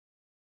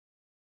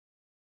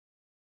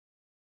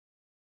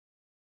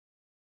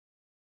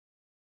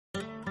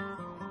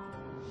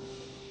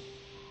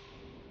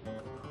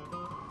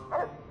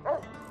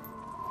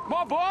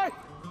on, boy!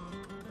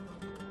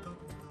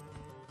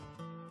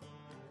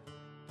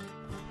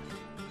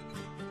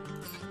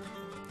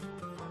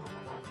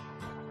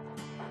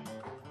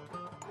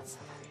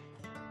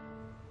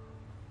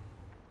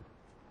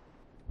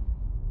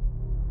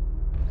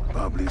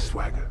 Bob Lee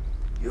Swagger,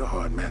 you're a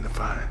hard man to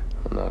find.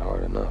 I'm not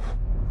hard enough.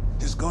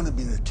 There's going to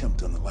be an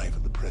attempt on the life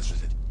of the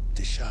president.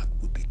 The shot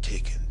would be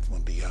taken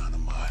from beyond a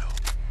mile.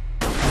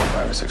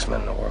 5 or 6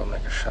 men in the world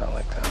make a shot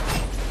like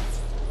that.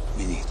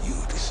 We need you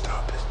to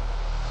stop it.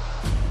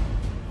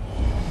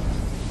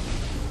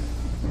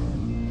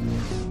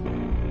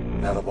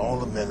 Out of all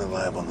the men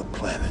alive on the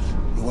planet,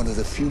 you're one of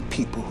the few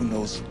people who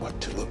knows what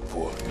to look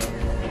for.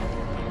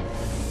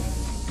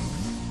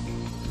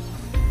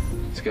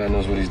 This guy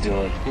knows what he's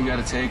doing. You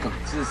gotta take him.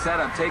 This is a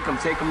setup. Take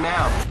him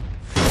now.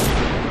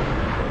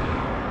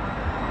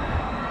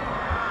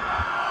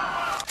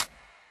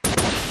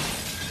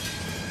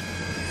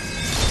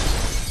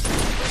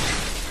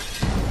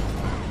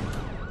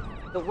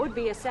 The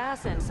would-be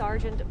assassin,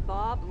 Sergeant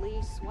Bob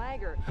Lee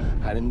Swagger.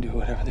 I didn't do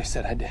whatever they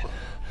said I did.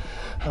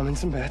 I'm in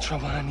some bad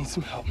trouble and I need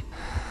some help.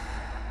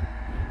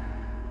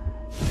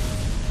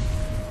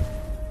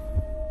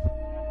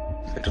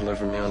 They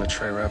delivered me on a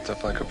tray wrapped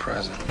up like a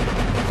present.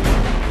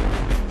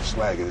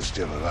 Swagger is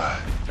still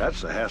alive.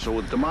 That's the hassle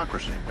with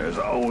democracy. There's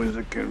always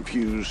a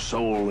confused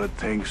soul that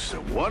thinks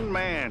that one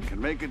man can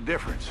make a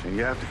difference, and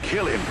you have to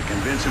kill him to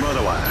convince him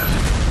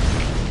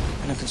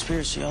otherwise. In a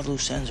conspiracy, all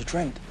loose ends are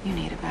trimmed. You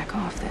need to back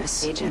off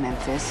this. Agent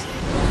Memphis.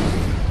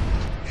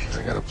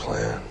 I got a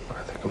plan.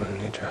 I think I'm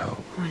gonna need your help.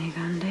 What are you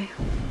gonna do?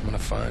 I'm gonna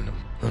find them.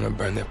 I'm gonna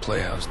burn their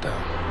playhouse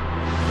down.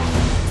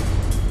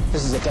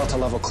 This is a Delta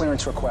level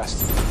clearance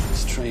request.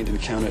 He's trained in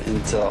counter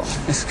intel.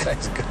 This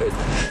guy's good.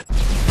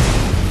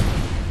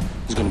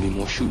 There's gonna be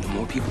more shooting.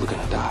 More people are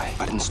gonna die.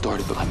 I didn't start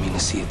it, but I mean to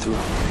see it through.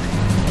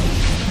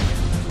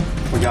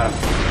 We got him.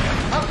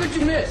 How could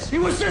you miss? He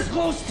was this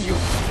close to you.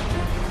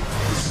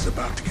 This is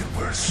about to get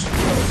worse.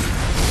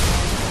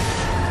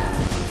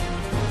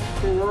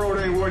 The world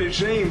ain't what it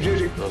seems,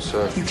 is it? No,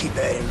 sir. You keep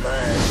that in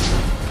mind.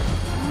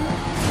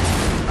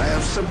 I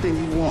have something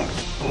you want.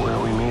 Where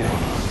are we meeting?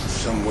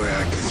 Somewhere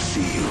I can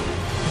see you.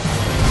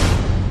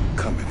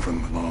 Coming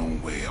from a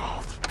long way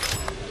off.